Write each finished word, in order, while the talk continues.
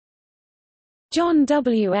John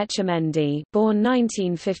W. Etchemendy, born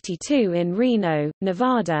 1952 in Reno,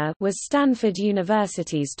 Nevada, was Stanford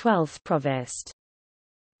University's 12th provost.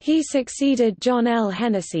 He succeeded John L.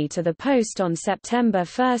 Hennessy to the post on September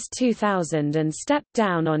 1, 2000 and stepped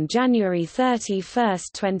down on January 31,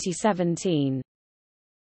 2017.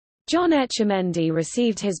 John Etchemendy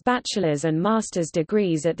received his bachelor's and master's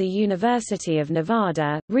degrees at the University of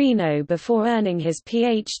Nevada, Reno before earning his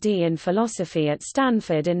Ph.D. in philosophy at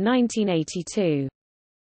Stanford in 1982.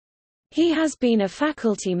 He has been a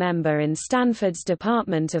faculty member in Stanford's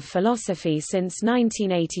Department of Philosophy since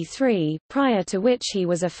 1983, prior to which he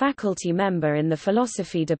was a faculty member in the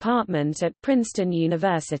philosophy department at Princeton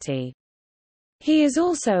University. He is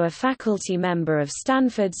also a faculty member of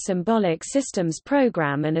Stanford's Symbolic Systems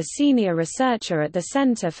program and a senior researcher at the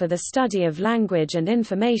Center for the Study of Language and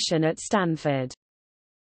Information at Stanford.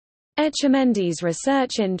 Etchemendy's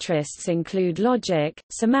research interests include logic,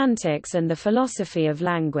 semantics and the philosophy of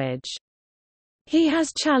language. He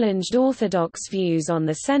has challenged orthodox views on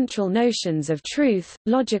the central notions of truth,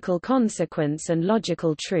 logical consequence and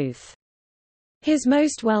logical truth. His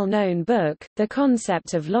most well-known book, The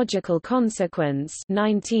Concept of Logical Consequence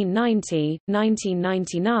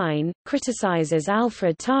 1990-1999, criticizes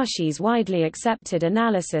Alfred Tarski's widely accepted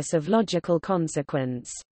analysis of logical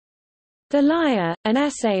consequence. The Liar, an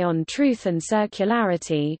essay on truth and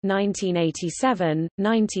circularity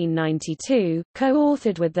 1987-1992,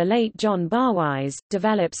 co-authored with the late John Barwise,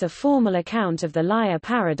 develops a formal account of the liar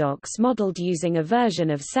paradox modeled using a version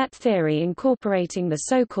of set theory incorporating the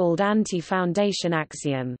so-called anti-foundation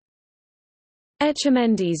axiom.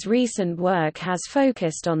 Etchemendy's recent work has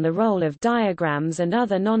focused on the role of diagrams and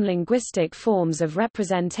other non-linguistic forms of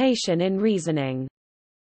representation in reasoning.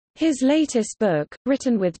 His latest book,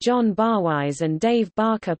 written with John Barwise and Dave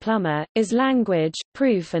Barker Plummer, is Language,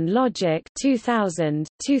 Proof and Logic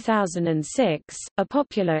 2000-2006, a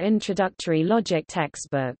popular introductory logic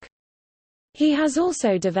textbook. He has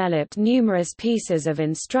also developed numerous pieces of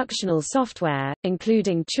instructional software,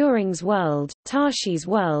 including Turing's World, Tarski's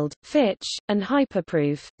World, Fitch, and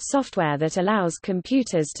Hyperproof, software that allows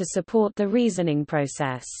computers to support the reasoning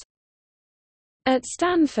process. At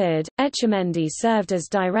Stanford, Etchemendy served as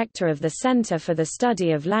director of the Center for the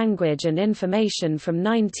Study of Language and Information from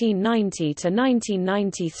 1990 to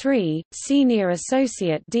 1993, senior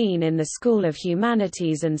associate dean in the School of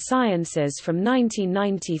Humanities and Sciences from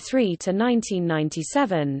 1993 to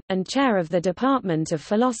 1997, and chair of the Department of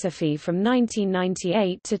Philosophy from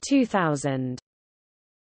 1998 to 2000.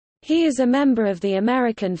 He is a member of the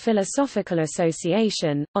American Philosophical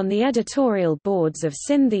Association, on the editorial boards of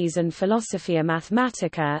Synthes and Philosophia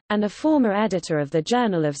Mathematica, and a former editor of the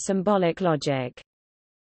Journal of Symbolic Logic.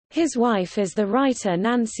 His wife is the writer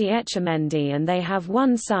Nancy Etchemendy and they have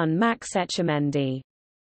one son Max Etchemendy.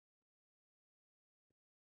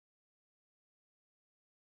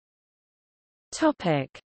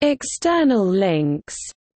 External links.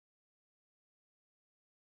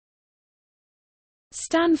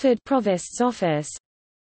 Stanford Provost's Office.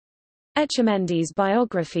 Etchemendy's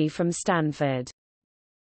biography from Stanford.